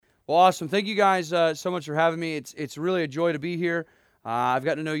Well, awesome. Thank you guys so much for having me. It's really a joy to be here. I've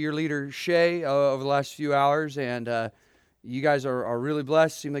gotten to know your leader, Shay, over the last few hours, and you guys are really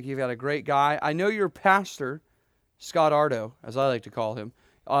blessed. Seem like you've got a great guy. I know your pastor, Scott Ardo, as I like to call him.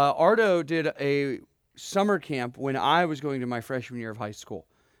 Ardo did a summer camp when I was going to my freshman year of high school,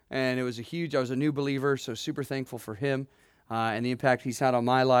 and it was I was a new believer, so super thankful for him and the impact he's had on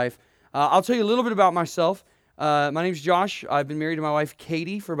my life. I'll tell you a little bit about myself. My name's Josh. I've been married to my wife,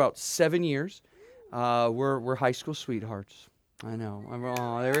 Katie, for about 7 years. We're high school sweethearts. I know.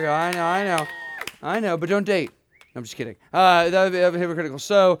 Oh, there we go. I know, but don't date. No, I'm just kidding. That would be hypocritical.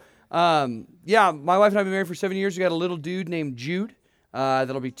 So, my wife and I have been married for 7 years. We got a little dude named Jude.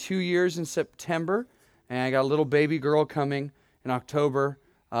 That'll be 2 years in September. And I got a little baby girl coming in October,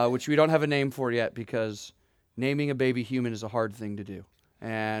 which we don't have a name for yet because naming a baby human is a hard thing to do.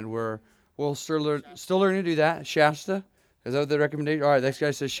 And we'll still learn to do that. Shasta? Is that the recommendation? All right, this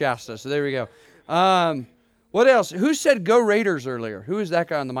guy says Shasta, so there we go. What else? Who said go Raiders earlier? Who is that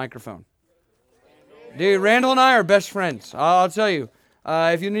guy on the microphone? Dude, Randall and I are best friends. I'll tell you.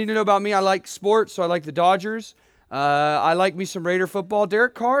 If you need to know about me, I like sports, so I like the Dodgers. I like me some Raider football.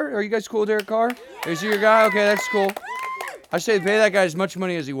 Derek Carr? Are you guys cool with Derek Carr? Is he your guy? Okay, that's cool. I say pay that guy as much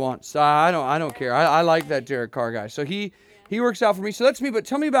money as he wants. I don't care. I like that Derek Carr guy. So he works out for me. So that's me. But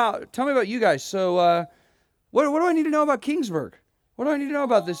tell me about you guys. So what do I need to know about Kingsburg? What do I need to know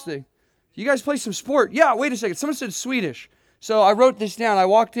about this thing? You guys play some sport? Yeah. Wait a second. Someone said Swedish. So I wrote this down. I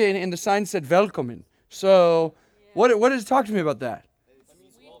walked in and the sign said "Välkommen." So what does it talk to me about that?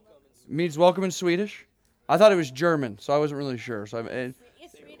 It means welcome in Swedish. I thought it was German, so I wasn't really sure. So it's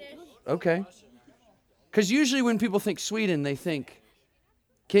Swedish. Okay. Because usually when people think Sweden, they think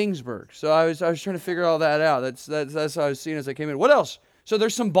Kingsburg. So I was trying to figure all that out. That's what I was seeing as I came in. What else? So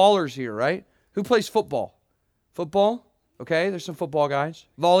there's some ballers here, right? Who plays football? Football? Okay, there's some football guys.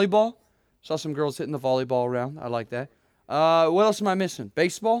 Volleyball? Saw some girls hitting the volleyball around. I like that. What else am I missing?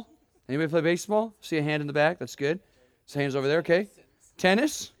 Baseball? Anybody play baseball? See a hand in the back. That's good. Some hands over there. Okay.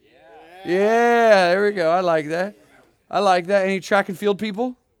 Tennis? Yeah, there we go. I like that. Any track and field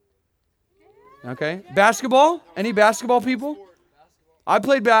people? Okay. Basketball? Any basketball people? I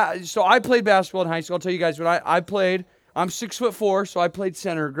played basketball in high school. I'll tell you guys what I played. I'm 6'4", so I played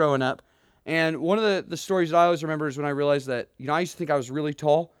center growing up. And one of the stories that I always remember is when I realized that, I used to think I was really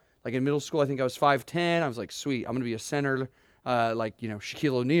tall. Like in middle school, I think I was 5'10". I was like, sweet, I'm going to be a center,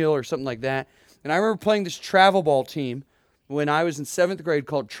 Shaquille O'Neal or something like that. And I remember playing this travel ball team when I was in 7th grade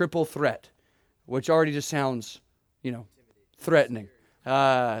called Triple Threat, which already just sounds, threatening.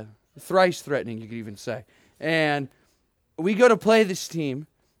 Thrice threatening, you could even say. And we go to play this team,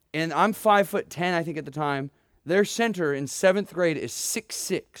 and I'm 5'10", I think at the time. Their center in 7th grade is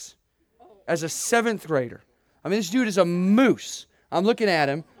 6'6", as a 7th grader. I mean, this dude is a moose. I'm looking at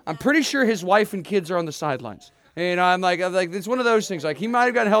him. I'm pretty sure his wife and kids are on the sidelines. And I'm like, it's one of those things. Like, he might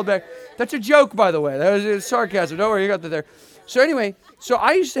have gotten held back. That's a joke, by the way. That was sarcasm. Don't worry, you got that there. So anyway,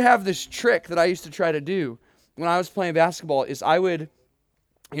 I used to have this trick that I used to try to do when I was playing basketball is I would,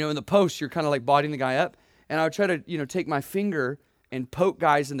 in the post, you're kind of like bodying the guy up. And I would try to, take my finger and poke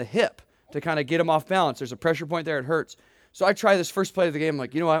guys in the hip to kind of get them off balance. There's a pressure point there. It hurts. So I try this first play of the game. I'm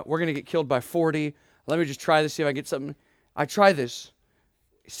like, you know what? We're going to get killed by 40. Let me just try this, see if I get something. I try this.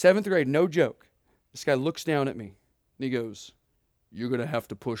 7th grade, no joke. This guy looks down at me, and he goes, "You're going to have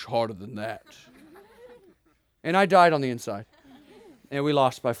to push harder than that." And I died on the inside, and we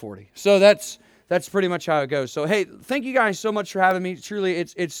lost by 40. So that's pretty much how it goes. So, hey, thank you guys so much for having me. Truly,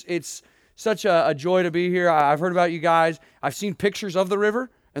 it's such a joy to be here. I've heard about you guys. I've seen pictures of the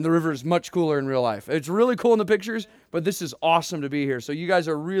river, and the river is much cooler in real life. It's really cool in the pictures, but this is awesome to be here. So you guys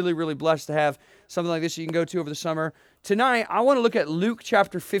are really, really blessed to have something like this you can go to over the summer. Tonight, I want to look at Luke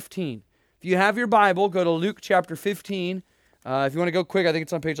chapter 15. If you have your Bible, go to Luke chapter 15. If you want to go quick, I think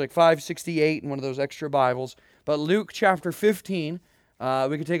it's on page like 568 in one of those extra Bibles. But Luke chapter 15, we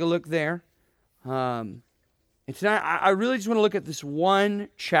can take a look there. And tonight, I really just want to look at this one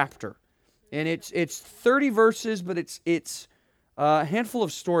chapter. And it's 30 verses, but it's a handful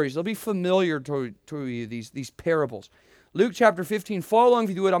of stories. They'll be familiar to you, these parables. Luke chapter 15, follow along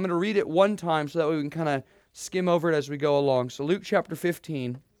if you would. I'm going to read it one time so that way we can kind of skim over it as we go along. So Luke chapter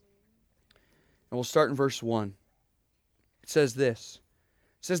 15, and we'll start in verse 1. It says this.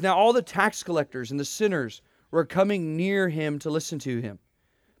 It says, "Now all the tax collectors and the sinners were coming near him to listen to him.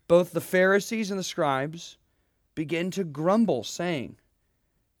 Both the Pharisees and the scribes began to grumble, saying,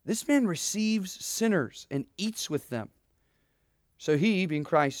 'This man receives sinners and eats with them.' So he, being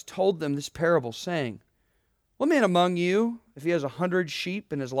Christ, told them this parable, saying, 'What man among you, if he has 100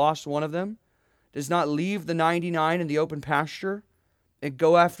 sheep and has lost one of them, does not leave the 99 in the open pasture and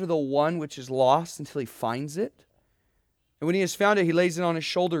go after the one which is lost until he finds it. And when he has found it, he lays it on his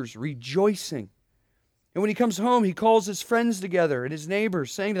shoulders, rejoicing. And when he comes home, he calls his friends together and his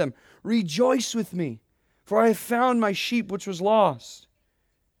neighbors, saying to them, rejoice with me, for I have found my sheep which was lost.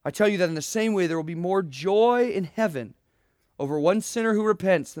 I tell you that in the same way there will be more joy in heaven over one sinner who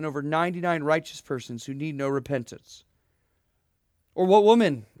repents than over 99 righteous persons who need no repentance. Or what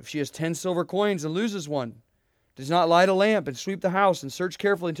woman, if she has 10 silver coins and loses one, does not light a lamp and sweep the house and search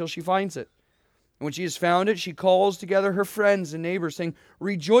carefully until she finds it? And when she has found it, she calls together her friends and neighbors, saying,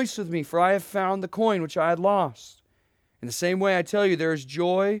 rejoice with me, for I have found the coin which I had lost. In the same way, I tell you, there is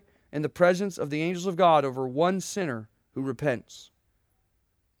joy in the presence of the angels of God over one sinner who repents.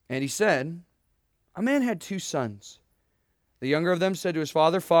 And he said, a man had 2 sons. The younger of them said to his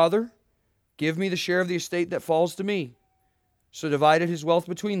father, Father, give me the share of the estate that falls to me. So divided his wealth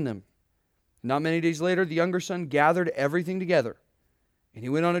between them. Not many days later, the younger son gathered everything together, and he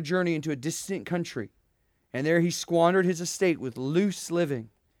went on a journey into a distant country, and there he squandered his estate with loose living.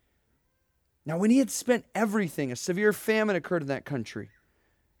 Now when he had spent everything, a severe famine occurred in that country,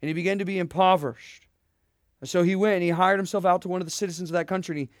 and he began to be impoverished. And so he went and he hired himself out to one of the citizens of that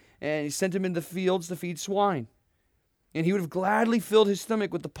country, and he sent him into the fields to feed swine. And he would have gladly filled his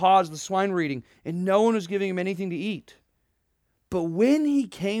stomach with the pods the swine were eating, and no one was giving him anything to eat. But when he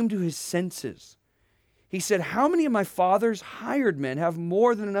came to his senses, he said, how many of my father's hired men have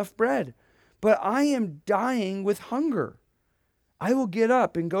more than enough bread? But I am dying with hunger. I will get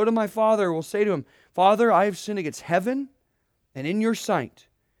up and go to my father and will say to him, Father, I have sinned against heaven and in your sight,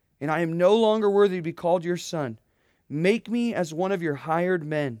 and I am no longer worthy to be called your son. Make me as one of your hired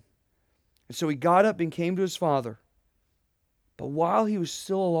men. And so he got up and came to his father. But while he was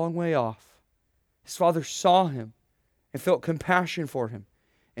still a long way off, his father saw him and felt compassion for him,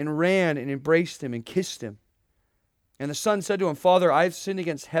 and ran and embraced him and kissed him. And the son said to him, Father, I have sinned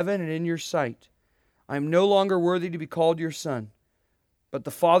against heaven and in your sight. I am no longer worthy to be called your son. But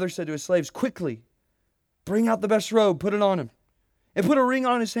the father said to his slaves, quickly, bring out the best robe, put it on him, and put a ring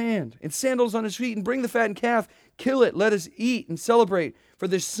on his hand, and sandals on his feet, and bring the fattened calf, kill it, let us eat and celebrate. For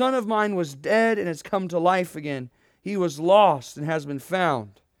this son of mine was dead and has come to life again. He was lost and has been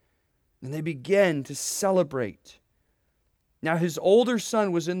found. And they began to celebrate. Now his older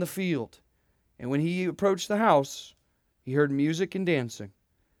son was in the field, and when he approached the house, he heard music and dancing.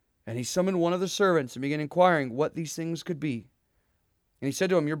 And he summoned one of the servants and began inquiring what these things could be. And he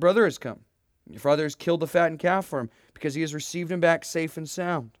said to him, your brother has come. Your father has killed the fattened calf for him, because he has received him back safe and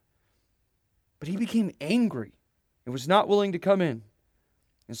sound. But he became angry and was not willing to come in.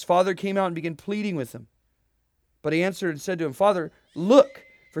 His father came out and began pleading with him. But he answered and said to him, Father, look,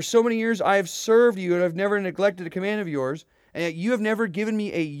 for so many years I have served you and have never neglected a command of yours. And yet you have never given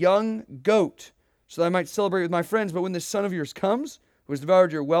me a young goat, so that I might celebrate with my friends. But when this son of yours comes, who has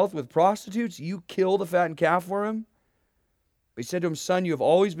devoured your wealth with prostitutes, you kill the fattened calf for him? But he said to him, Son, you have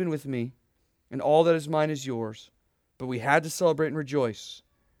always been with me, and all that is mine is yours. But we had to celebrate and rejoice,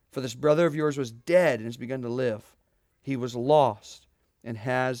 for this brother of yours was dead and has begun to live. He was lost and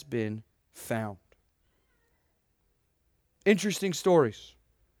has been found. Interesting stories.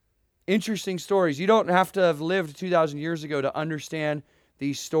 Interesting stories. You don't have to have lived 2,000 years ago to understand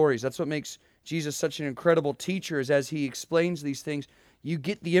these stories. That's what makes Jesus such an incredible teacher, is as he explains these things, you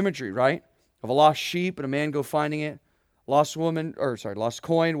get the imagery, right? Of a lost sheep and a man go finding it. Lost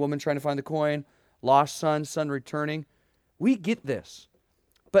coin, woman trying to find the coin. Lost son returning. We get this.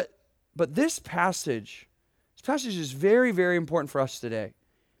 But this passage is very, very important for us today,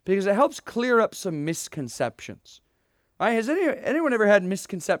 because it helps clear up some misconceptions. Right? Has anyone ever had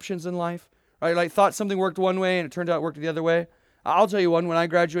misconceptions in life? Right? Like thought something worked one way and it turned out it worked the other way? I'll tell you one. When I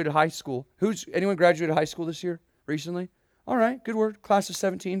graduated high school, anyone graduated high school this year, recently? All right, good word. Class of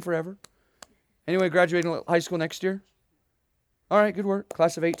 17 forever. Anyone graduating high school next year? All right, good word.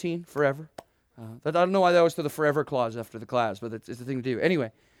 Class of 18 forever. I don't know why that was to the forever clause after the class, but it's the thing to do.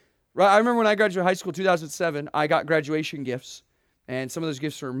 Anyway, right, I remember when I graduated high school 2007, I got graduation gifts, and some of those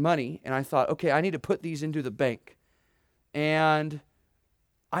gifts were money, and I thought, okay, I need to put these into the bank. And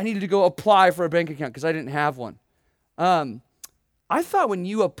I needed to go apply for a bank account because I didn't have one. I thought when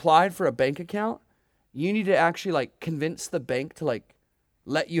you applied for a bank account, you need to actually convince the bank to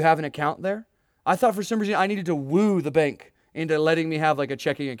let you have an account there. I thought for some reason I needed to woo the bank into letting me have a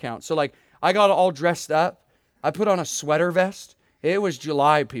checking account. So I got all dressed up. I put on a sweater vest. It was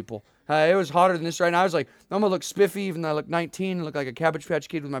July, people. It was hotter than this right now. I was like, I'm going to look spiffy even though I look 19 and look like a Cabbage Patch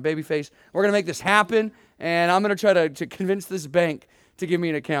Kid with my baby face. We're going to make this happen, and I'm going to try to convince this bank to give me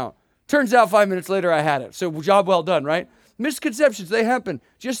an account. Turns out 5 minutes later I had it. So job well done, right? Misconceptions, they happen.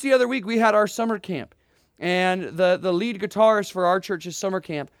 Just the other week we had our summer camp. And the lead guitarist for our church's summer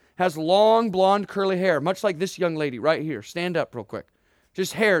camp has long, blonde, curly hair, much like this young lady right here. Stand up real quick.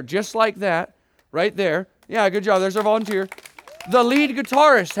 Just hair, just like that, right there. Yeah, good job. There's our volunteer. The lead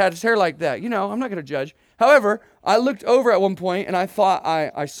guitarist had his hair like that. You know, I'm not going to judge. However, I looked over at one point, and I thought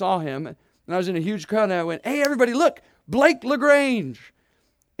I saw him, and I was in a huge crowd, and I went, hey, everybody, look, Blake LaGrange.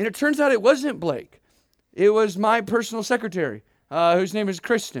 And it turns out it wasn't Blake. It was my personal secretary, whose name is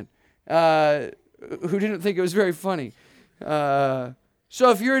Kristen, who didn't think it was very funny. So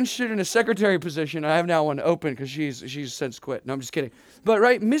if you're interested in a secretary position, I have now one open because she's since quit. No, I'm just kidding. But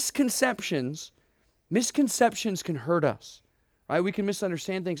right, misconceptions can hurt us. Right? We can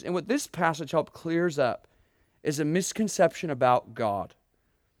misunderstand things. And what this passage helps clears up is a misconception about God.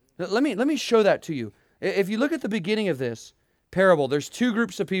 Let me show that to you. If you look at the beginning of this parable, there's two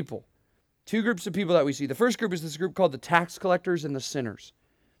groups of people. Two groups of people that we see. The first group is this group called the tax collectors and the sinners.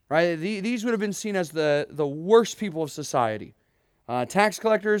 Right? These would have been seen as the worst people of society. Tax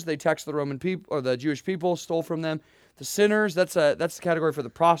collectors, they taxed the Roman people or the Jewish people, stole from them. The sinners, that's the category for the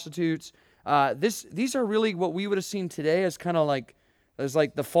prostitutes. These are really what we would have seen today as kind of like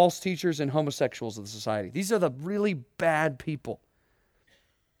the false teachers and homosexuals of the society. These are the really bad people.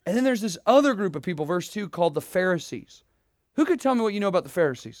 And then there's this other group of people, verse 2, called the Pharisees. Who could tell me what you know about the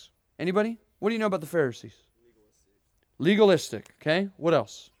Pharisees? Anybody? What do you know about the Pharisees? Legalistic. Okay. What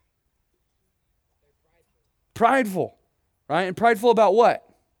else? Prideful. Right? And prideful about what?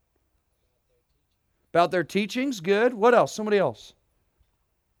 About their teachings. Good. What else? Somebody else.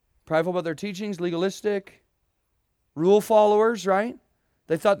 Prideful about their teachings, legalistic, rule followers, right?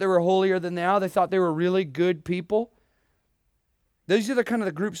 They thought they were holier than thou. They thought they were really good people. These are the kind of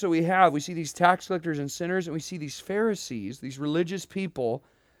the groups that we have. We see these tax collectors and sinners, and we see these Pharisees, these religious people,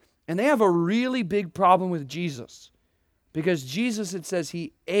 and they have a really big problem with Jesus. Because Jesus, it says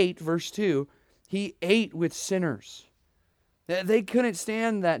he ate, verse 2, he ate with sinners. They couldn't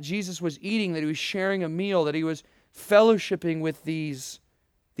stand that Jesus was eating, that he was sharing a meal, that he was fellowshipping with these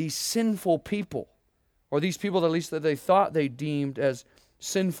sinful people, or these people that at least that they thought they deemed as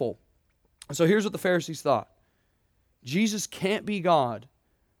sinful. So here's what the Pharisees thought. Jesus can't be God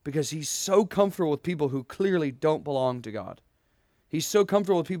because he's so comfortable with people who clearly don't belong to God. He's so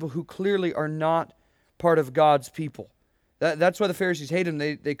comfortable with people who clearly are not part of God's people. That's why the Pharisees hate him.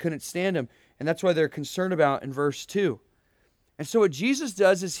 They couldn't stand him. And that's why they're concerned about in verse 2. And so what Jesus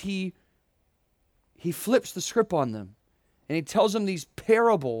does is he flips the script on them. And he tells them these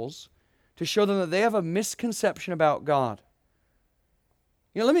parables to show them that they have a misconception about God.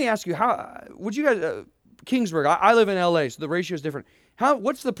 You know, let me ask you, how would you guys, Kingsburg, I live in LA, so the ratio is different.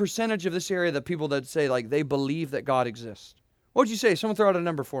 What's the percentage of this area of the people that say, like, they believe that God exists? What would you say? Someone throw out a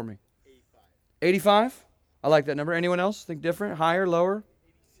number for me. 85? I like that number. Anyone else think different? Higher, lower?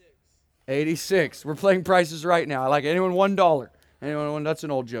 86. We're playing prices right now. I like it. Anyone $1? Anyone? That's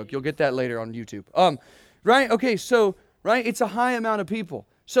an old joke. You'll get that later on YouTube. Right? Okay, so, right, it's a high amount of people.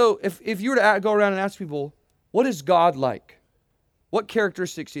 So if you were to go around and ask people, what is God like? What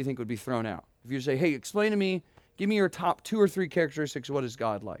characteristics do you think would be thrown out? If you say, hey, explain to me, give me your top 2 or 3 characteristics of what is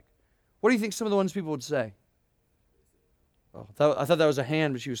God like. What do you think some of the ones people would say? Oh, I thought that was a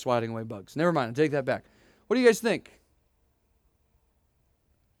hand, but she was swatting away bugs. Never mind, I take that back. What do you guys think?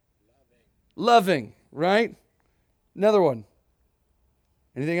 Loving, right? Another one.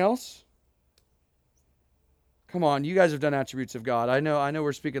 Anything else? Come on, you guys have done attributes of God. I know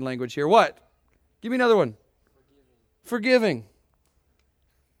we're speaking language here. What? Give me another one. Forgiving.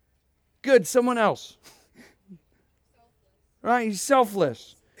 Good, someone else. Right? He's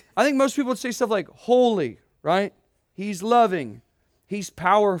selfless. I think most people would say stuff like holy, right? He's loving. He's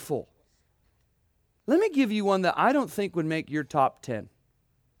powerful. Let me give you one that I don't think would make your top 10.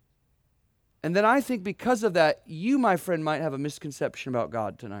 And then I think because of that, you, my friend, might have a misconception about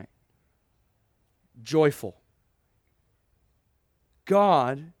God tonight. Joyful.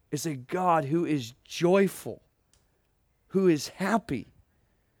 God is a God who is joyful, who is happy,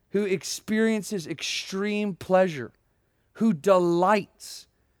 who experiences extreme pleasure, who delights,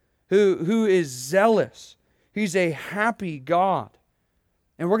 who is zealous. He's a happy God.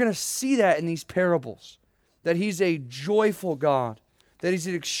 And we're going to see that in these parables, that he's a joyful God, that he's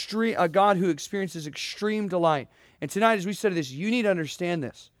a God who experiences extreme delight. And tonight, as we study this, you need to understand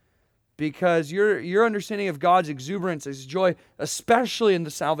this, because your understanding of God's exuberance, his joy, especially in the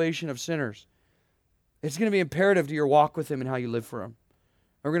salvation of sinners, it's going to be imperative to your walk with him and how you live for him.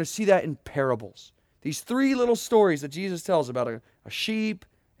 And we're going to see that in parables. These 3 little stories that Jesus tells about a sheep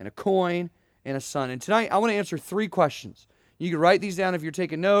and a coin and a son. And tonight, I want to answer 3 questions. You can write these down if you're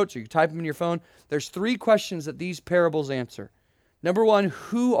taking notes, or you can type them in your phone. There's 3 questions that these parables answer. Number 1,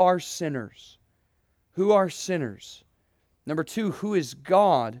 who are sinners? who are sinners? Number 2, who is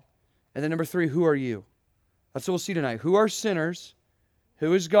God? And then number 3, who are you? That's what we'll see tonight. Who are sinners?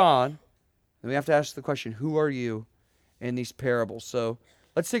 Who is God? And we have to ask the question, who are you in these parables? So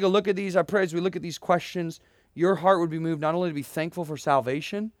let's take a look at these. I pray as we look at these questions, your heart would be moved not only to be thankful for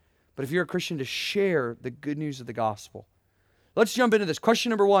salvation, but if you're a Christian, to share the good news of the gospel. Let's jump into this. Question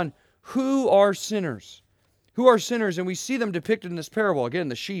number 1, who are sinners? Who are sinners? And we see them depicted in this parable. Again,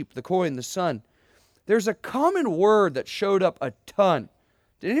 the sheep, the coin, the son. There's a common word that showed up a ton.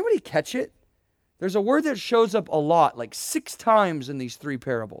 Did anybody catch it? There's a word that shows up a lot, like 6 times in these 3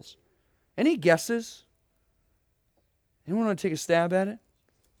 parables. Any guesses? Anyone want to take a stab at it?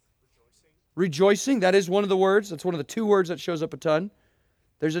 Rejoicing. That is one of the words. That's one of the 2 words that shows up a ton.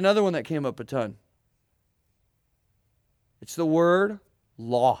 There's another one that came up a ton. It's the word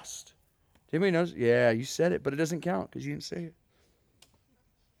lost. Did anybody notice? Yeah, you said it, but it doesn't count because you didn't say it.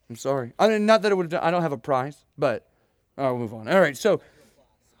 I'm sorry. I mean, not that it would have done, I don't have a prize, but I'll move on. All right, so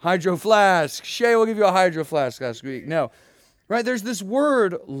hydro flask. Shay will give you a hydro flask last week. No. Right, there's this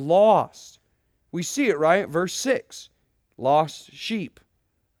word lost. We see it, right? Verse 6, lost sheep.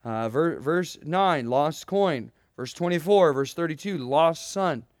 Verse 9, lost coin. Verse 24, verse 32, lost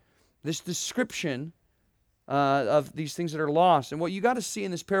son. This description of these things that are lost. And what you got to see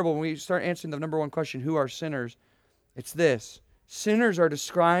in this parable, when we start answering the number 1 question, who are sinners? It's this. Sinners are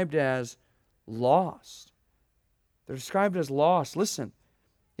described as lost. They're described as lost. Listen,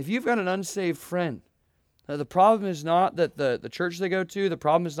 if you've got an unsaved friend, the problem is not that the church they go to, the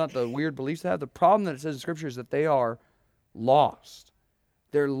problem is not the weird beliefs they have. The problem that it says in Scripture is that they are lost.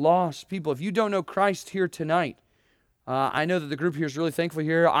 They're lost people. If you don't know Christ here tonight, I know that the group here is really thankful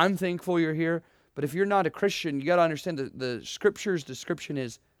you're here. I'm thankful you're here. But if you're not a Christian, you got to understand that the Scripture's description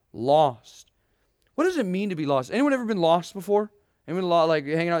is lost. What does it mean to be lost? Anyone ever been lost before? Anyone like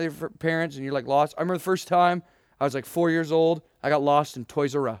hanging out with your parents and you're like lost? I remember the first time I was like 4 years old. I got lost in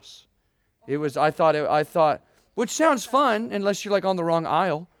Toys R Us. I thought, which sounds fun unless you're like on the wrong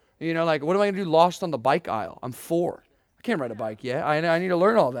aisle. You know, like what am I going to do lost on the bike aisle? I'm 4. I can't ride a bike yet. I need to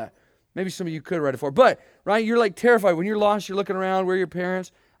learn all that. Maybe some of you could ride it for. But, right, you're like terrified. When you're lost, you're looking around. Where are your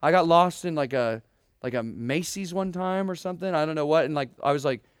parents? I got lost in like a Macy's one time or something. I don't know what. And like I was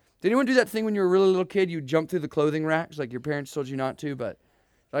like, did anyone do that thing when you were a really little kid? You jump through the clothing racks like your parents told you not to, but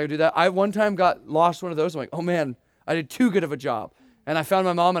I could do that. I one time got lost one of those. I'm like, oh man, I did too good of a job. And I found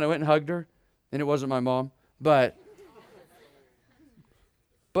my mom and I went and hugged her. And it wasn't my mom. But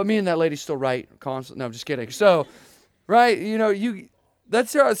me and that lady still write constantly. No, I'm just kidding. So, right, you know,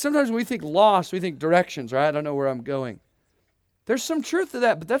 that's sometimes when we think lost, we think directions, right? I don't know where I'm going. There's some truth to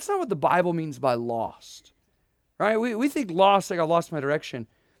that, but that's not what the Bible means by lost. Right? We think lost like I lost my direction.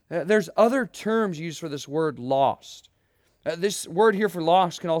 There's other terms used for this word lost. This word here for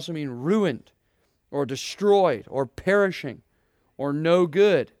lost can also mean ruined or destroyed or perishing or no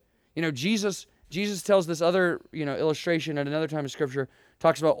good. You know, Jesus tells this other, illustration at another time in Scripture,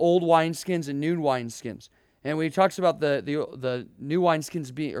 talks about old wineskins and new wineskins. And when he talks about the new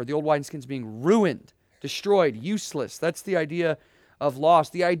wineskins being, or the old wineskins being ruined, destroyed, useless, that's the idea of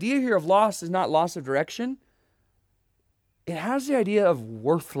lost. The idea here of lost is not loss of direction. It has the idea of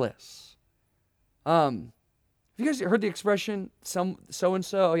worthless. Have you guys heard the expression,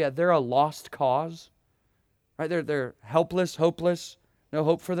 so-and-so, oh yeah, they're a lost cause? Right? They're helpless, hopeless, no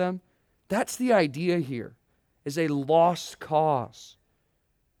hope for them. That's the idea here, is a lost cause.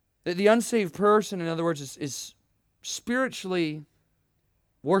 The unsaved person, in other words, is spiritually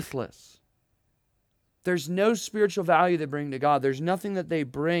worthless. There's no spiritual value they bring to God. There's nothing that they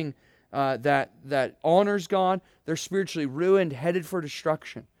bring that honors God. They're spiritually ruined, headed for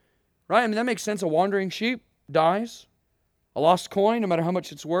destruction. Right? I mean, that makes sense. A wandering sheep dies. A lost coin, no matter how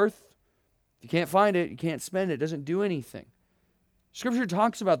much it's worth, if you can't find it, you can't spend it. It doesn't do anything. Scripture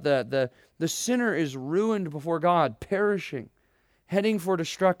talks about that. The sinner is ruined before God, perishing, heading for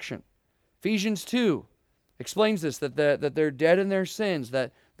destruction. Ephesians 2 explains this, that they're dead in their sins,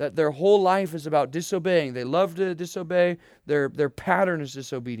 that their whole life is about disobeying. They love to disobey. Their pattern is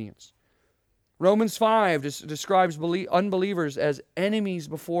disobedience. Romans 5 describes unbelievers as enemies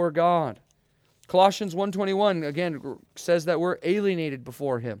before God. Colossians 1:21, again, says that we're alienated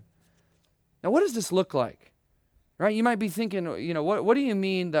before Him. Now, what does this look like? Right? You might be thinking, what do you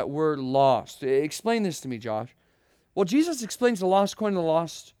mean that we're lost? Explain this to me, Josh. Well, Jesus explains the lost coin and the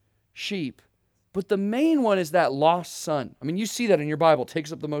lost sheep, but the main one is that lost son. I mean, you see that in your Bible. It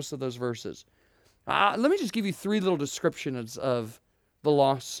takes up the most of those verses. Let me just give you 3 little descriptions of the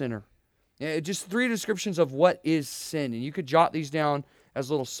lost sinner. Just 3 descriptions of what is sin, and you could jot these down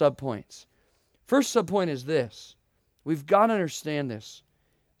as little subpoints. First subpoint is this. We've got to understand this.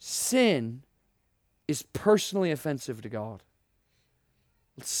 Sin is personally offensive to God.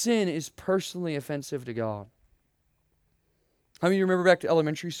 Sin is personally offensive to God. How many of you remember back to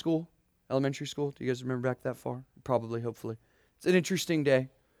elementary school? Elementary school? Do you guys remember back that far? Probably, hopefully. It's an interesting day.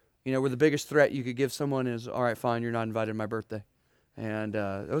 You know, where the biggest threat you could give someone is, all right, fine, you're not invited to my birthday. And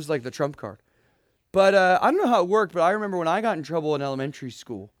that was like the trump card. But I don't know how it worked, but I remember when I got in trouble in elementary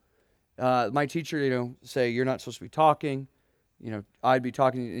school, my teacher, say, you're not supposed to be talking. I'd be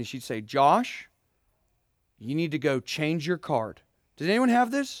talking, and she'd say, Josh, you need to go change your card. Does anyone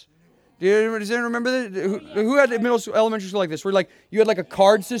have this? Does anyone remember that? Who had elementary school like this? Where you had a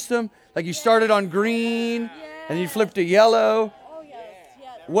card system? Like you started on green, and you flipped to yellow.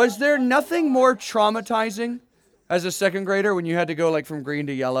 Was there nothing more traumatizing as a second grader when you had to go from green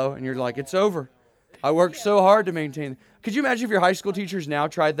to yellow, and you're like, it's over. I worked so hard to maintain. Could you imagine if your high school teachers now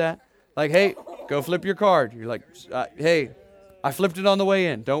tried that? Like, hey, go flip your card. You're like, hey, I flipped it on the way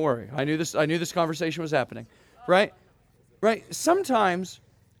in. Don't worry. I knew this conversation was happening. Right? Right? Sometimes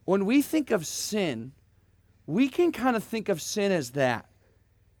when we think of sin, we can kind of think of sin as that.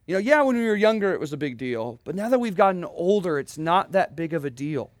 When we were younger, it was a big deal. But now that we've gotten older, it's not that big of a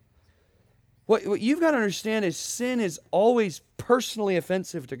deal. What you've got to understand is sin is always personally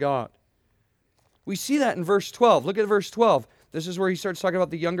offensive to God. We see that in verse 12. Look at verse 12. This is where he starts talking about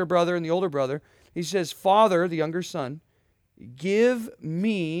the younger brother and the older brother. He says, Father, the younger son, give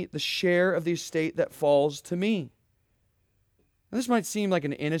me the share of the estate that falls to me. Now, this might seem like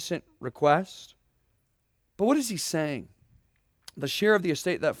an innocent request, but what is he saying? The share of the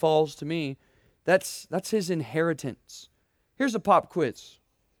estate that falls to me, that's his inheritance. Here's a pop quiz.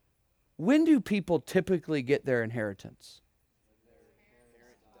 When do people typically get their inheritance?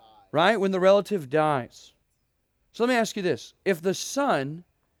 Right? When the relative dies. So let me ask you this. If the son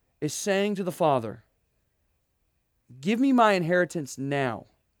is saying to the father, give me my inheritance now,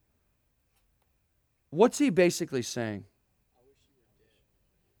 what's he basically saying?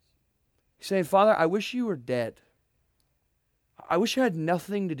 He's saying, Father, I wish you were dead. I wish I had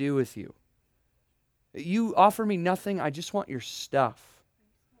nothing to do with you. You offer me nothing. I just want your stuff.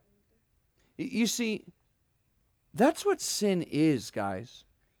 You see, that's what sin is, guys.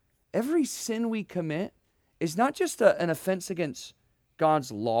 Every sin we commit is not just an offense against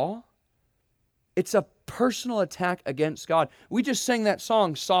God's law. It's a personal attack against God. We just sang that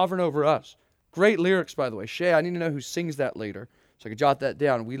song, Sovereign Over Us. Great lyrics, by the way. Shay, I need to know who sings that later, so I can jot that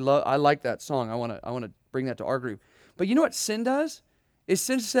down. I like that song. I want to bring that to our group. But you know what sin does? Is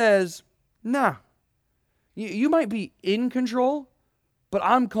sin says, nah, you might be in control, but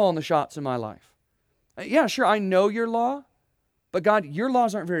I'm calling the shots in my life. Yeah, sure, I know your law, but God, your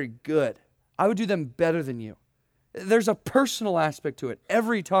laws aren't very good. I would do them better than you. There's a personal aspect to it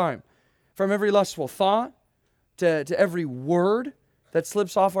every time. From every lustful thought to every word that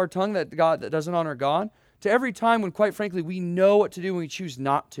slips off our tongue that doesn't honor God, to every time when, quite frankly, we know what to do and we choose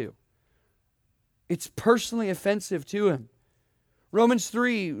not to. It's personally offensive to him. Romans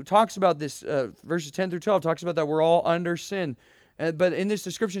 3 talks about this, verses 10 through 12, talks about that we're all under sin. But in this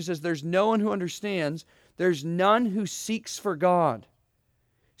description it says, there's no one who understands, there's none who seeks for God.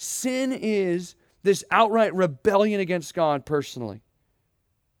 Sin is this outright rebellion against God personally.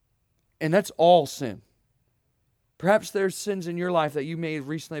 And that's all sin. Perhaps there's sins in your life that you may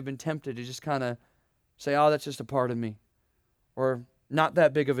recently have been tempted to just kind of say, oh, that's just a part of me. Or not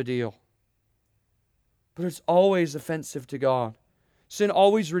that big of a deal. But it's always offensive to God. Sin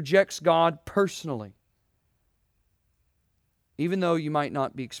always rejects God personally. Even though you might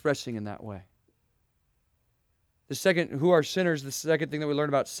not be expressing in that way. Who are sinners? The second thing that we learn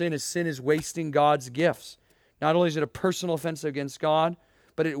about sin is wasting God's gifts. Not only is it a personal offense against God,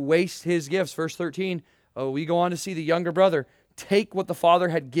 but it wastes his gifts. Verse 13, we go on to see the younger brother take what the father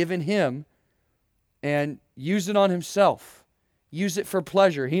had given him and use it on himself. Use it for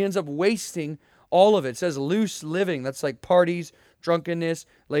pleasure. He ends up wasting all of it. It says loose living. That's like parties, drunkenness.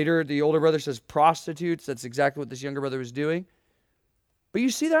 Later, the older brother says prostitutes. That's exactly what this younger brother was doing. But you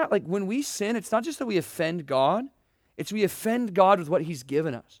see that? Like when we sin, it's not just that we offend God. It's we offend God with what he's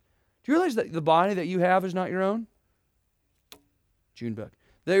given us. Do you realize that the body that you have is not your own? Junebug.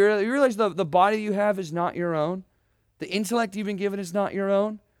 You realize the body you have is not your own? The intellect you've been given is not your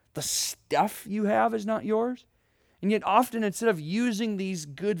own? The stuff you have is not yours? And yet often, instead of using these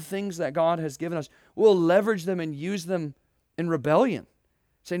good things that God has given us, we'll leverage them and use them in rebellion.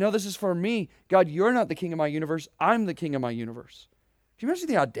 Say, no, this is for me. God, you're not the king of my universe. I'm the king of my universe. Can you imagine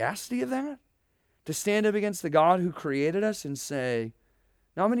the audacity of that? To stand up against the God who created us and say,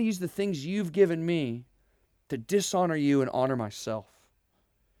 now I'm going to use the things you've given me to dishonor you and honor myself.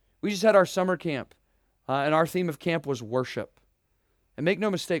 We just had our summer camp, and our theme of camp was worship. And make no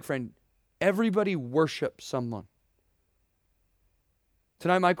mistake, friend, Everybody worships someone.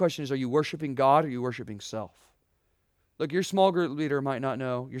 Tonight, my question is, are you worshiping God or are you worshiping self? Look, your small group leader might not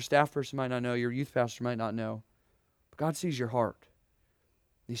know, your staff person might not know, your youth pastor might not know, but God sees your heart.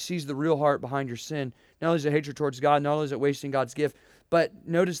 He sees the real heart behind your sin. Not only is it hatred towards God, not only is it wasting God's gift, but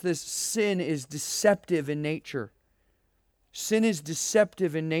notice this, sin is deceptive in nature. Sin is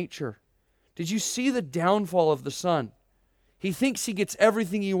deceptive in nature. Did you see the downfall of the son? He thinks he gets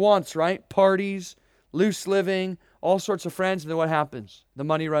everything he wants, right? Parties, loose living, all sorts of friends, and then what happens? The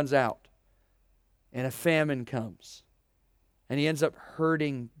money runs out, and a famine comes, and he ends up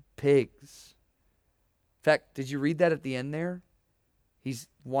herding pigs. In fact, did you read that at the end there? He's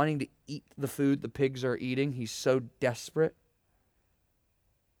wanting to eat the food the pigs are eating. He's so desperate.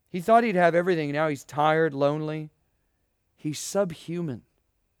 He thought he'd have everything. Now he's tired, lonely. He's subhuman.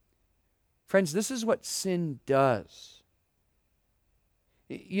 Friends, this is what sin does.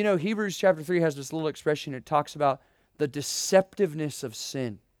 You know, Hebrews chapter 3 has this little expression. It talks about the deceptiveness of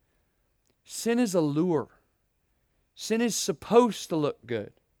sin. Sin is a lure. Sin is supposed to look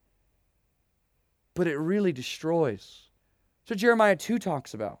good, but it really destroys. So Jeremiah 2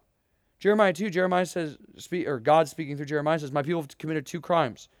 talks about. Jeremiah 2, Jeremiah says, God speaking through Jeremiah says, my people have committed 2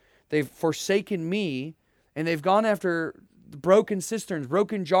 crimes. They've forsaken me, and they've gone after broken cisterns,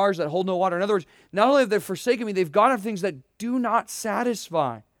 broken jars that hold no water. In other words, not only have they forsaken me, they've gone after things that do not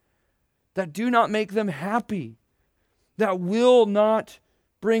satisfy, that do not make them happy, that will not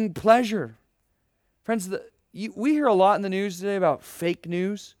bring pleasure. Friends, we hear a lot in the news today about fake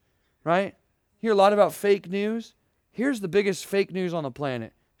news, right? You hear a lot about fake news. Here's the biggest fake news on the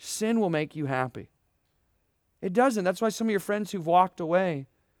planet. Sin will make you happy. It doesn't. That's why some of your friends who've walked away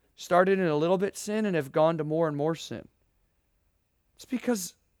started in a little bit sin and have gone to more and more sin. It's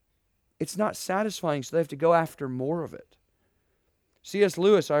because it's not satisfying, so they have to go after more of it. C.S.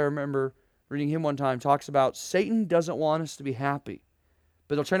 Lewis, I remember reading him one time, talks about Satan doesn't want us to be happy,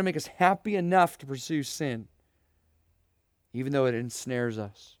 but he'll try to make us happy enough to pursue sin, even though it ensnares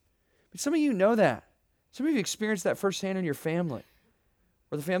us. But some of you know that. Some of you experienced that firsthand in your family,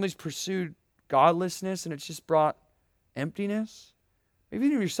 where the family's pursued godlessness and it's just brought emptiness. Maybe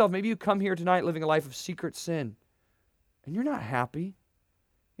even yourself, maybe you come here tonight living a life of secret sin, and you're not happy.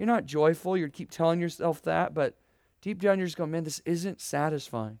 You're not joyful. You keep telling yourself that, but deep down you're just going, man, this isn't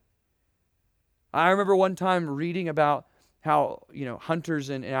satisfying. I remember one time reading about how,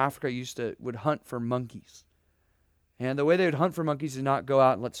 hunters in Africa would hunt for monkeys. And the way they would hunt for monkeys is not go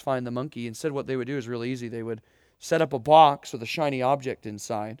out and let's find the monkey. Instead, what they would do is really easy. They would set up a box with a shiny object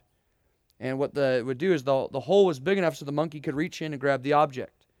inside. And what they would do is the hole was big enough so the monkey could reach in and grab the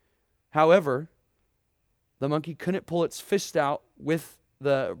object. However, the monkey couldn't pull its fist out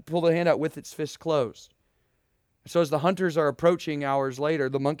pull the hand out with its fist closed. So as the hunters are approaching hours later,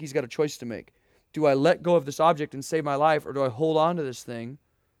 the monkey's got a choice to make. Do I let go of this object and save my life, or do I hold on to this thing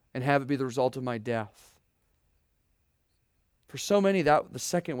and have it be the result of my death? For so many, the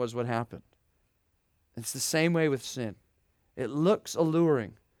second was what happened. It's the same way with sin. It looks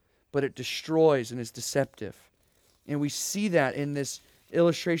alluring, but it destroys and is deceptive. And we see that in this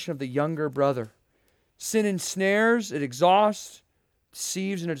illustration of the younger brother. Sin ensnares, it exhausts,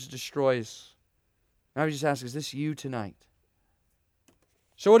 deceives, and it destroys. I would just ask, is this you tonight?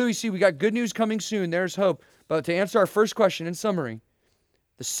 So what do we see? We got good news coming soon. There's hope. But to answer our first question in summary,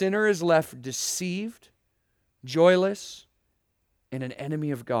 the sinner is left deceived, joyless, and an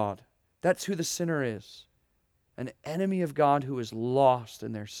enemy of God. That's who the sinner is. An enemy of God who is lost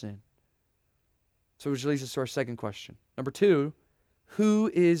in their sin. So which leads us to our second question. Number 2,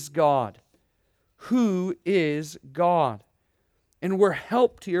 who is God? Who is God? And we're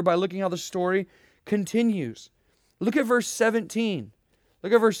helped here by looking how the story continues. Look at verse 17.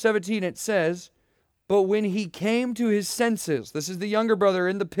 Look at verse 17. It says, but when he came to his senses, this is the younger brother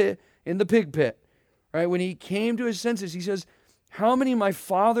in the pig pit, right? When he came to his senses, he says, how many of my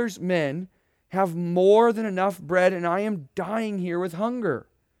father's men have more than enough bread, and I am dying here with hunger?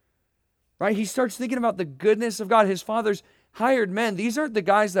 Right? He starts thinking about the goodness of God. His father's hired men. These aren't the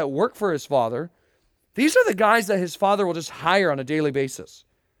guys that work for his father. These are the guys that his father will just hire on a daily basis.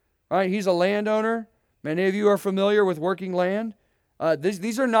 Right? He's a landowner. Many of you are familiar with working land.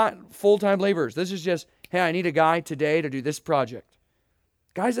 These are not full-time laborers. This is just, hey, I need a guy today to do this project.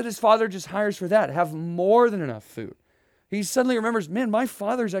 Guys that his father just hires for that have more than enough food. He suddenly remembers, man, my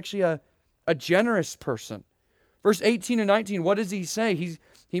father's actually a generous person. Verse 18 and 19, what does he say?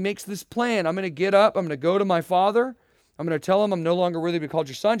 He makes this plan. I'm going to get up. I'm going to go to my father. I'm going to tell him I'm no longer worthy to be called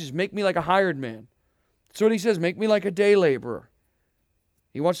your son. Just make me like a hired man. That's what he says. Make me like a day laborer.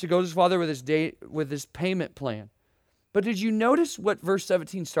 He wants to go to his father with his payment plan. But did you notice what verse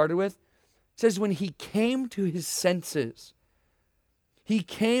 17 started with? It says when he came to his senses, he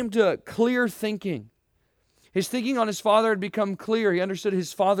came to clear thinking. His thinking on his father had become clear. He understood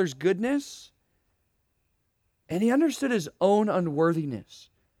his father's goodness, and he understood his own unworthiness.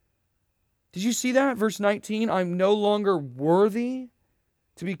 Did you see that? Verse 19, I'm no longer worthy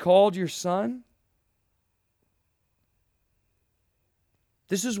to be called your son.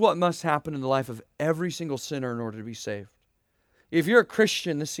 This is what must happen in the life of every single sinner in order to be saved. If you're a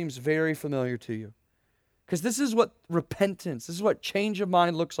Christian, this seems very familiar to you. Because this is what repentance, this is what change of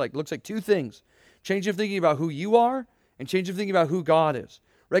mind looks like. It looks like two things. Change of thinking about who you are and change of thinking about who God is.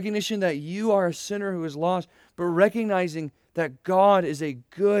 Recognition that you are a sinner who is lost, but recognizing that God is a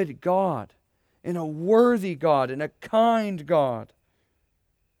good God and a worthy God and a kind God.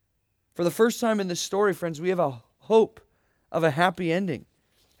 For the first time in this story, friends, we have a hope of a happy ending.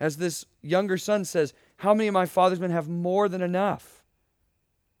 As this younger son says, how many of my father's men have more than enough?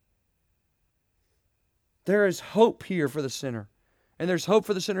 There is hope here for the sinner. And there's hope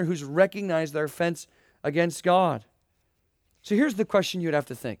for the sinner who's recognized their offense against God. So here's the question you'd have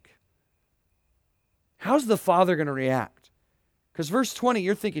to think. How's the father going to react? Because verse 20,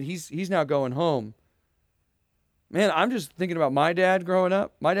 you're thinking he's now going home. Man, I'm just thinking about my dad growing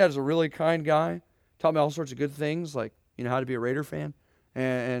up. My dad is a really kind guy. Taught me all sorts of good things, like, how to be a Raider fan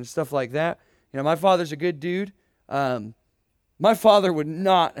and stuff like that. My father's a good dude. My father would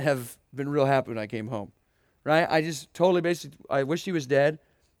not have been real happy when I came home, right? I just totally I wished he was dead.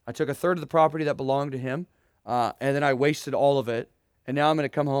 I took a third of the property that belonged to him, and then I wasted all of it. And now I'm going to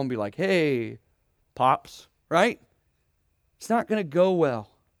come home and be like, hey, Pops, right? It's not going to go well.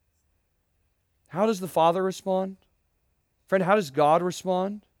 How does the father respond? Friend, how does God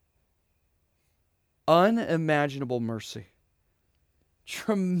respond? Unimaginable mercy.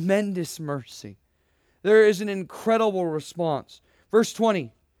 Tremendous mercy. There is an incredible response. Verse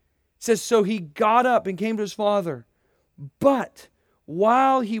 20 says, so he got up and came to his father. But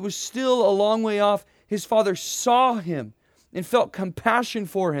while he was still a long way off, his father saw him and felt compassion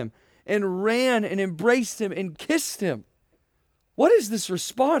for him and ran and embraced him and kissed him. What is this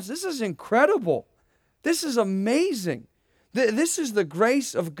response? This is incredible. This is amazing. This is the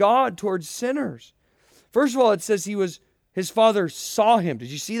grace of God towards sinners. First of all, it says his father saw him. Did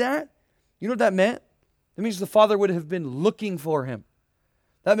you see that? You know what that meant? That means the father would have been looking for him.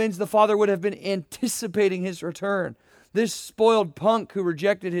 That means the father would have been anticipating his return. This spoiled punk who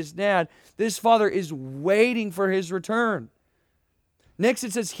rejected his dad, this father is waiting for his return. Next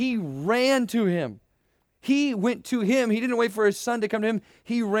it says he ran to him. He went to him. He didn't wait for his son to come to him.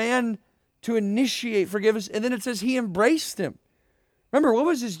 He ran to initiate forgiveness. And then it says he embraced him. Remember, what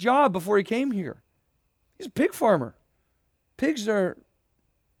was his job before he came here? He's a pig farmer. Pigs are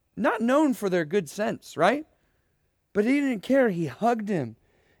not known for their good sense, right? But he didn't care. He hugged him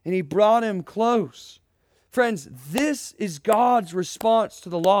and he brought him close. Friends, this is God's response to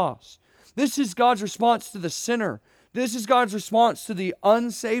the lost. This is God's response to the sinner. This is God's response to the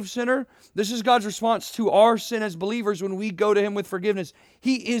unsaved sinner. This is God's response to our sin as believers when we go to him with forgiveness.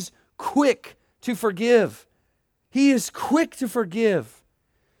 He is quick to forgive. He is quick to forgive.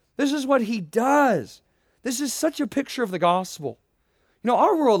 This is what he does. This is such a picture of the gospel.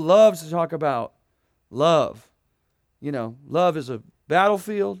 Our world loves to talk about love. Love is a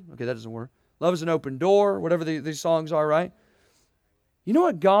battlefield. Okay, that doesn't work. Love is an open door, whatever these songs are, right? You know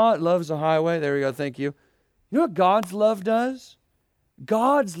what God loves a highway? There we go, thank you. You know what God's love does?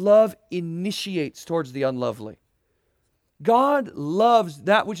 God's love initiates towards the unlovely. God loves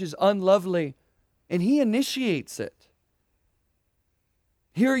that which is unlovely, and he initiates it.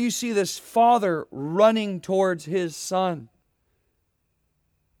 Here you see this father running towards his son.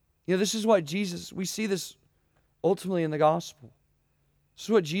 This is what we see this ultimately in the gospel. This is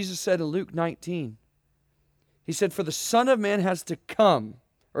what Jesus said in Luke 19. He said, for the Son of Man has come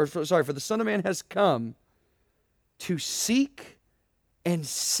to seek and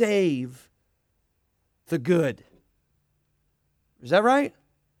save the good. Is that right?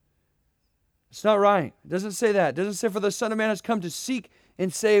 It's not right. It doesn't say that. It doesn't say for the Son of Man has come to seek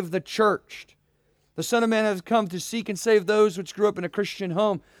and save the church. The Son of Man has come to seek and save those which grew up in a Christian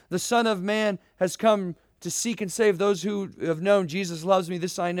home. The Son of Man has come to seek and save those who have known Jesus loves me.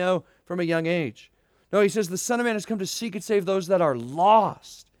 This I know from a young age. No, he says the Son of Man has come to seek and save those that are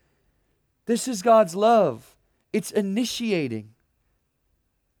lost. This is God's love. It's initiating.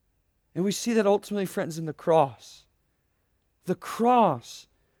 And we see that ultimately, friends, in the cross. The cross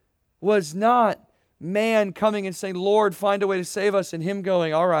was not man coming and saying, Lord, find a way to save us, and him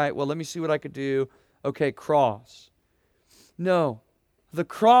going, all right, well, let me see what I could do. Okay, cross. No, the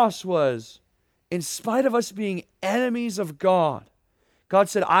cross was, in spite of us being enemies of God, God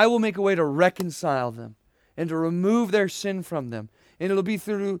said, I will make a way to reconcile them and to remove their sin from them. And it'll be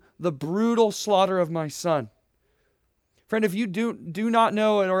through the brutal slaughter of my Son. Friend, if you do not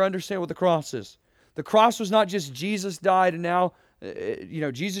know or understand what the cross is, the cross was not just Jesus died and now,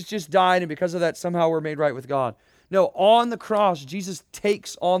 Jesus just died and because of that somehow we're made right with God. No, on the cross, Jesus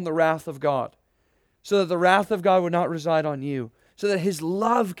takes on the wrath of God so that the wrath of God would not reside on you, so that His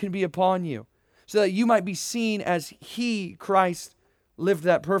love can be upon you, so that you might be seen as He, Christ, lived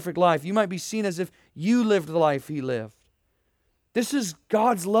that perfect life. You might be seen as if you lived the life He lived. This is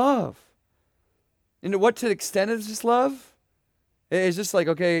God's love. And what to the extent is this love? Is this like,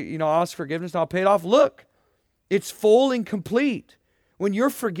 okay, I'll ask forgiveness and I'll pay it off? Look, it's full and complete. When you're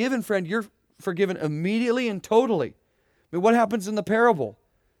forgiven, friend, you're forgiven immediately and totally. I mean, what happens in the parable?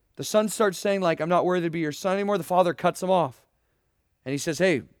 The son starts saying, I'm not worthy to be your son anymore. The father cuts him off. And he says,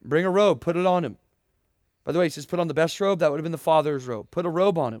 hey, bring a robe, put it on him. By the way, he says, put on the best robe. That would have been the father's robe. Put a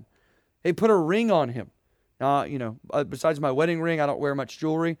robe on him. Hey, put a ring on him. Besides my wedding ring, I don't wear much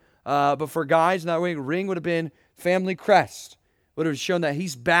jewelry. But for guys, that ring would have been family crest. Would have shown that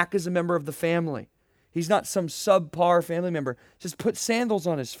he's back as a member of the family. He's not some subpar family member. Just put sandals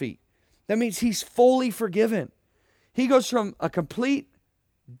on his feet. That means he's fully forgiven. He goes from a complete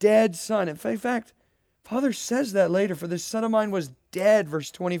dead son. In fact, Father says that later. For this son of mine was dead, verse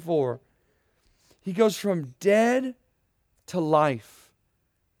 24. He goes from dead to life,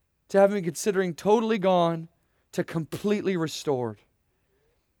 to having been considering totally gone, to completely restored.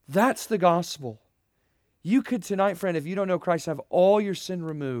 That's the gospel. You could tonight, friend, if you don't know Christ, have all your sin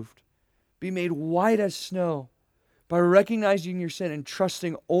removed, be made white as snow by recognizing your sin and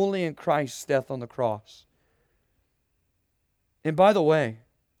trusting only in Christ's death on the cross. And by the way,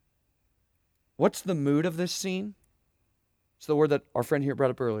 what's the mood of this scene? It's the word that our friend here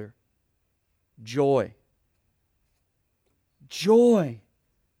brought up earlier. Joy. Joy.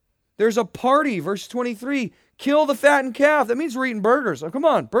 There's a party, verse 23. Kill the fattened calf. That means we're eating burgers. Oh, come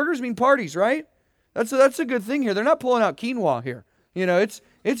on. Burgers mean parties, right? That's a good thing here. They're not pulling out quinoa here.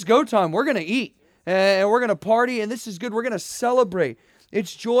 It's go time. We're going to eat. And we're going to party. And this is good. We're going to celebrate.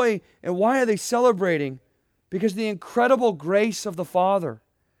 It's joy. And why are they celebrating? Because the incredible grace of the Father.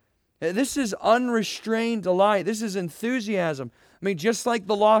 This is unrestrained delight. This is enthusiasm. I mean, just like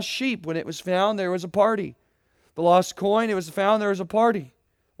the lost sheep, when it was found, there was a party. The lost coin, it was found, there was a party.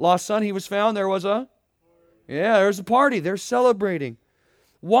 Lost son, he was found, there was a party. They're celebrating.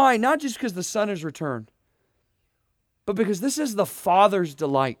 Why? Not just because the son has returned, but because this is the Father's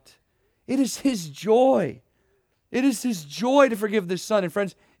delight. It is His joy. It is His joy to forgive this son. And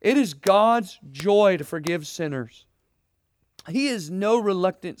friends, it is God's joy to forgive sinners. He is no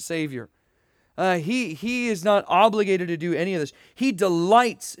reluctant Savior. He is not obligated to do any of this. He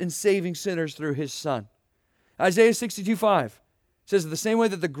delights in saving sinners through His Son. Isaiah 62:5 says, the same way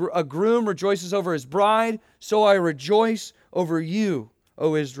that a groom rejoices over his bride, so I rejoice over you,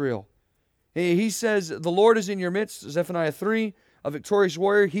 O Israel. He says, the Lord is in your midst, Zephaniah 3, a victorious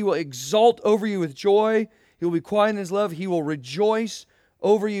warrior. He will exult over you with joy. He will be quiet in His love. He will rejoice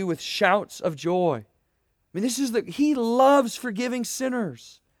over you with shouts of joy. I mean, He loves forgiving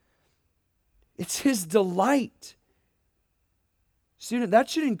sinners. It's His delight. Student, that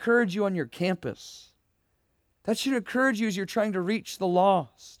should encourage you on your campus. That should encourage you as you're trying to reach the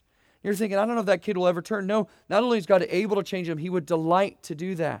lost. You're thinking, I don't know if that kid will ever turn. No, not only is God able to change him, He would delight to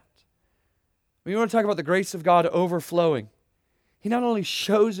do that. We want to talk about the grace of God overflowing. He not only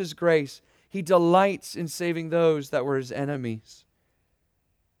shows His grace, He delights in saving those that were His enemies.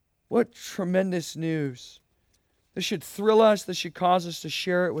 What tremendous news. This should thrill us. This should cause us to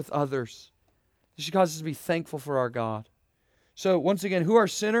share it with others. This should cause us to be thankful for our God. So once again, who are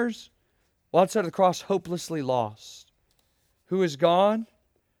sinners? Well, outside of the cross, hopelessly lost. Who is God?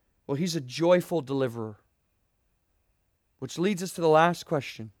 Well, He's a joyful deliverer. Which leads us to the last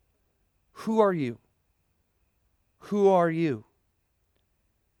question. Who are you? Who are you?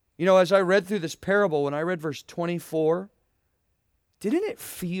 As I read through this parable, when I read verse 24, didn't it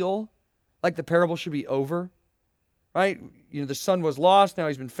feel like the parable should be over? Right? The son was lost, now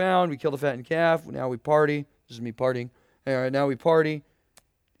he's been found. We killed the fattened calf. Now we party. This is me partying. All right, now we party.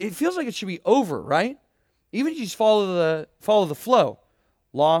 It feels like it should be over, right? Even if you just follow the flow.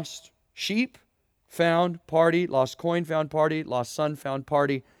 Lost sheep, found, party. Lost coin, found, party. Lost son, found,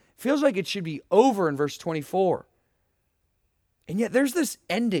 party. Feels like it should be over in verse 24. And yet there's this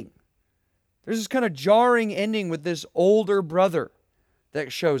ending. There's this kind of jarring ending with this older brother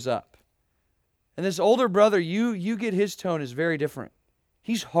that shows up. And this older brother, you get his tone is very different.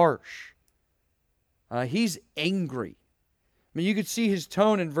 He's harsh. He's angry. I mean, you could see his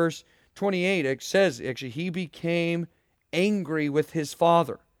tone in verse 28. It says, actually, he became angry with his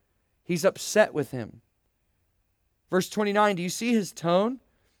father. He's upset with him. Verse 29, do you see his tone?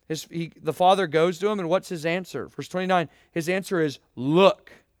 The father goes to him, and what's his answer? Verse 29, his answer is,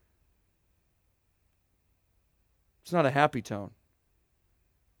 look. It's not a happy tone.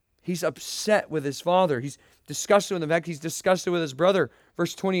 He's upset with his father. He's disgusted with him. In fact, he's disgusted with his brother.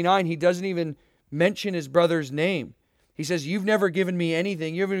 Verse 29, he doesn't even mention his brother's name. He says, you've never given me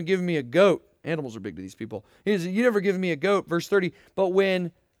anything. You haven't given me a goat. Animals are big to these people. He says, you never given me a goat. Verse 30, but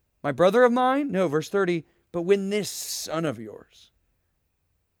when my brother of mine? No, verse 30, but when this son of yours.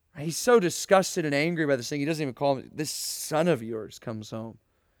 He's so disgusted and angry by this thing, he doesn't even call him, this son of yours comes home.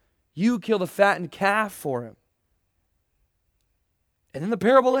 You killed a fattened calf for him. And then the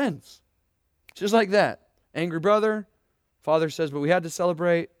parable ends. Just like that. Angry brother, father says, but we had to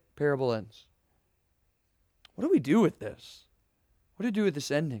celebrate, parable ends. What do we do with this? What do we do with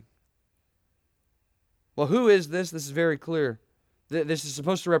this ending? Well, who is this? This is very clear. This is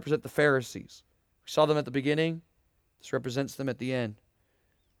supposed to represent the Pharisees. We saw them at the beginning. This represents them at the end.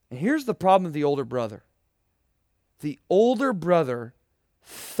 And here's the problem of the older brother. The older brother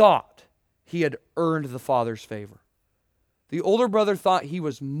thought he had earned the father's favor. The older brother thought he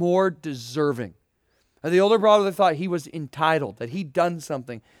was more deserving. And the older brother thought he was entitled, that he'd done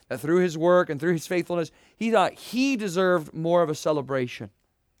something, that through his work and through his faithfulness, he thought he deserved more of a celebration.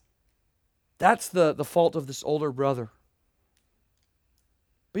 That's the fault of this older brother.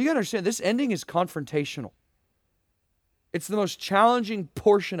 But you got to understand, this ending is confrontational. It's the most challenging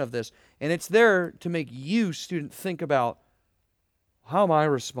portion of this, and it's there to make you, student, think about, how am I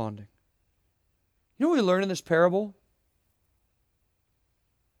responding? You know what we learn in this parable?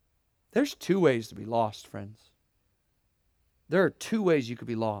 There's two ways to be lost, friends. There are two ways you could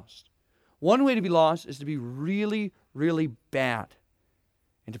be lost. One way to be lost is to be really, really bad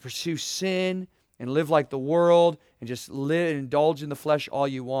and to pursue sin and live like the world and just live and indulge in the flesh all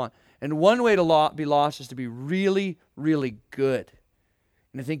you want. And one way to be lost is to be really, really good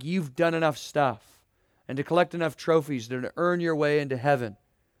and to think you've done enough stuff and to collect enough trophies to earn your way into heaven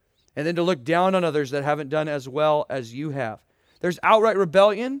and then to look down on others that haven't done as well as you have. There's outright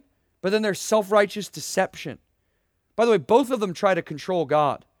rebellion, but then there's self-righteous deception. By the way, both of them try to control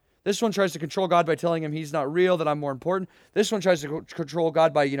God. This one tries to control God by telling him he's not real, that I'm more important. This one tries to control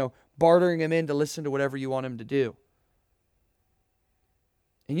God by, bartering him in to listen to whatever you want him to do.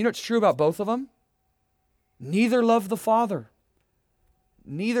 And you know what's true about both of them? Neither love the Father.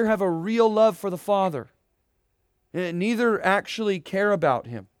 Neither have a real love for the Father. And neither actually care about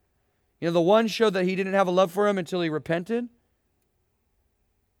him. The one showed that he didn't have a love for him until he repented.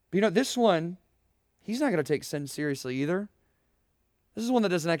 But this one, he's not going to take sin seriously either. This is one that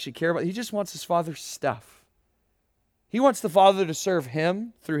doesn't actually care about it. He just wants his father's stuff. He wants the Father to serve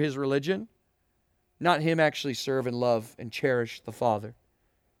him through his religion, not him actually serve and love and cherish the Father.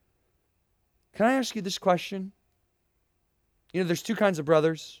 Can I ask you this question? There's two kinds of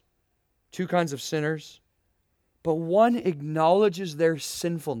brothers, two kinds of sinners, but one acknowledges their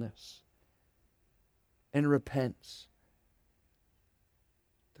sinfulness and repents.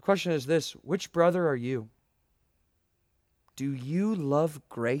 The question is this: which brother are you? Do you love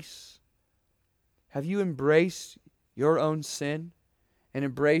grace? Have you embraced your own sin and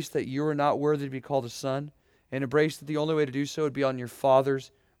embraced that you are not worthy to be called a son and embraced that the only way to do so would be on your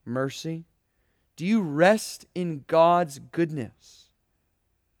Father's mercy? Do you rest in God's goodness?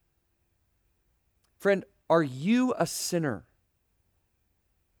 Friend, are you a sinner?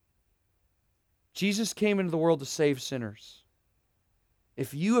 Jesus came into the world to save sinners.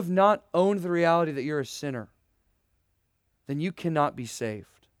 If you have not owned the reality that you're a sinner, then you cannot be saved.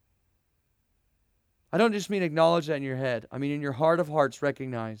 I don't just mean acknowledge that in your head. I mean in your heart of hearts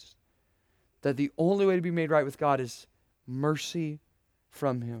recognize that the only way to be made right with God is mercy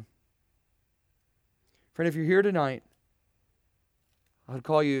from him. Friend, if you're here tonight, I'd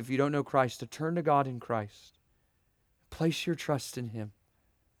call you, if you don't know Christ, to turn to God in Christ. Place your trust in him.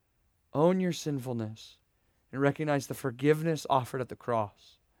 Own your sinfulness and recognize the forgiveness offered at the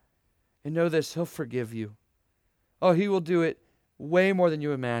cross. And know this, he'll forgive you. Oh, he will do it way more than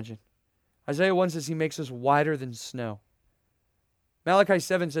you imagine. Isaiah 1 says he makes us whiter than snow. Malachi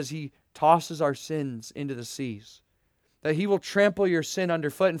 7 says he tosses our sins into the seas. That he will trample your sin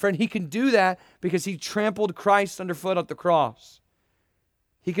underfoot. And friend, he can do that because he trampled Christ underfoot at the cross.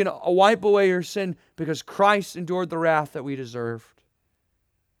 He can wipe away your sin because Christ endured the wrath that we deserved.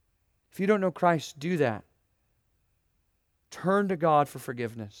 If you don't know Christ, do that. Turn to God for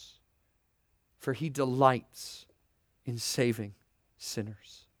forgiveness, for he delights in saving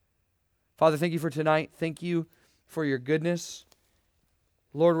sinners. Father, thank you for tonight. Thank you for your goodness.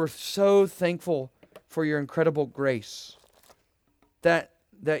 Lord, we're so thankful for your incredible grace. that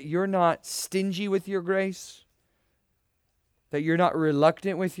you're not stingy with your grace, that you're not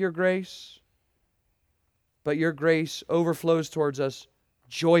reluctant with your grace, but your grace overflows towards us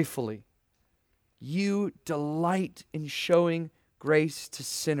joyfully. You delight in showing grace to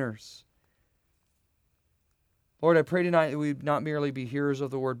sinners. Lord, I pray tonight that we not merely be hearers of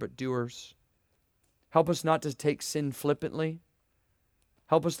the word, but doers. Help us not to take sin flippantly.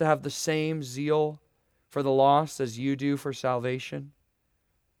 Help us to have the same zeal for the lost as you do for salvation.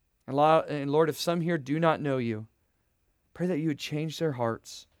 And Lord, if some here do not know you, pray that you would change their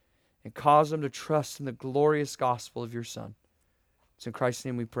hearts and cause them to trust in the glorious gospel of your Son. It's in Christ's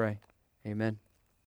name we pray. Amen.